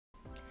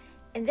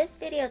In this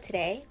video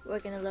today, we're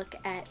going to look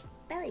at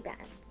belly band.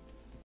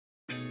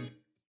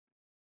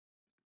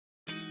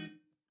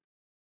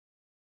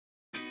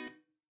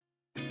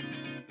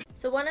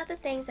 So one of the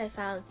things I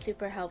found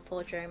super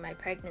helpful during my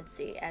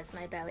pregnancy as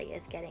my belly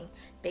is getting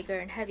bigger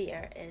and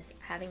heavier is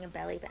having a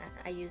belly band.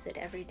 I use it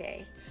every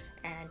day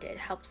and it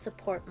helps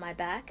support my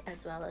back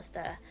as well as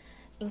the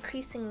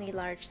increasingly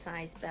large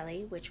size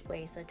belly, which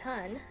weighs a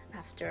ton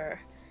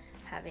after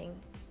having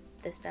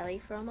this belly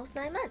for almost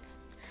 9 months.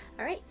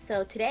 Alright,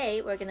 so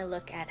today we're going to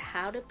look at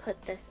how to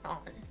put this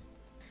on.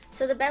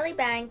 So the belly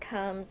band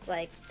comes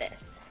like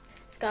this.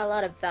 It's got a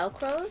lot of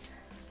Velcros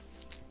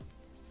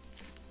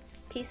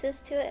pieces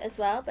to it as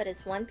well, but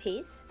it's one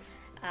piece.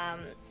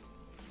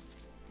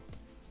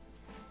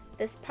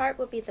 This part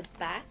will be the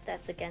back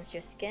that's against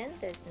your skin.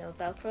 There's no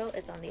Velcro,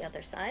 it's on the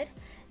other side.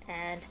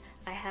 And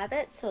I have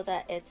it so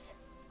that it's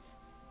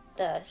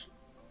the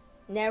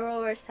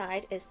narrower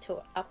side is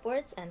to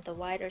upwards and the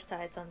wider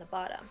side's on the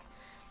bottom.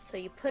 So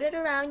you put it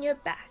around your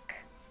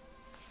back.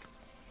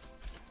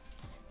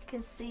 You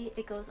can see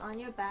it goes on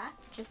your back,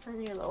 just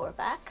on your lower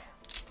back.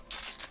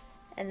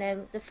 And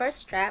then the first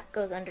strap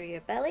goes under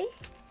your belly.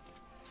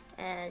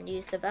 And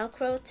use the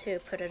Velcro to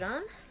put it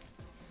on.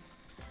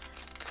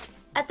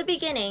 At the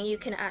beginning, you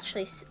can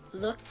actually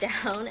look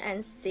down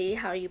and see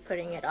how you're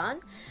putting it on,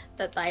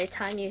 but by the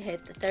time you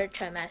hit the 3rd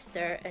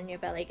trimester and your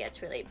belly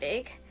gets really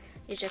big,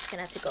 you're just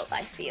gonna have to go by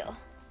feel.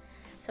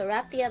 So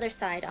wrap the other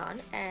side on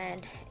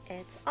and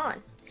it's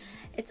on.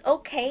 It's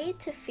okay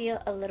to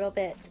feel a little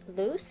bit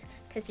loose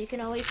because you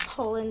can always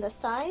pull in the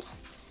side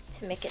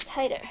to make it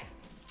tighter.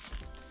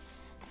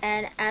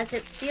 And as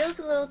it feels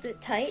a little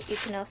bit tight, you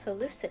can also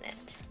loosen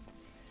it.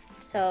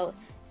 So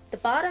the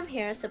bottom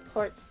here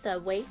supports the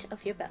weight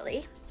of your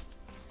belly,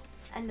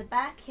 and the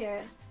back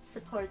here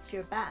supports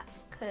your back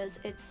because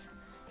it's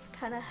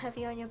kind of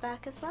heavy on your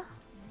back as well.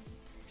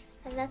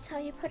 And that's how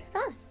you put it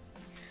on.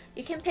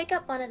 You can pick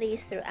up one of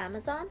these through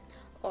Amazon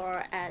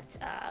or at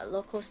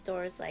local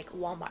stores like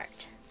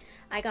Walmart.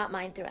 I got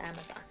mine through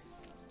Amazon.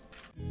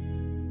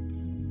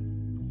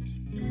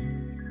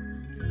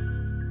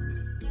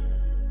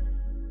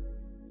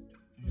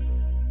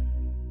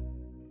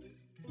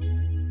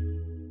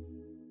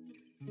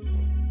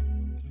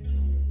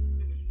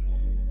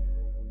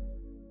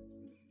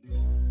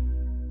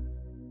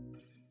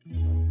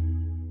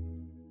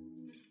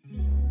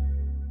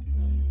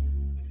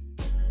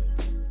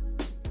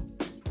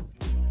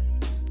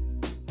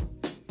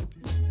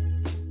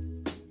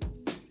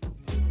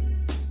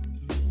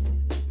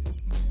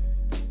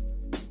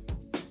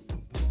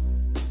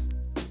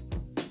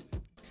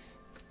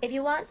 If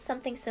you want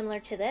something similar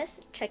to this,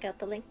 check out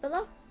the link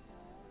below.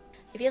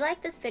 If you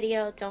like this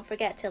video, don't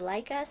forget to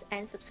like us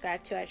and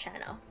subscribe to our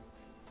channel.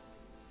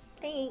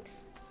 Thanks!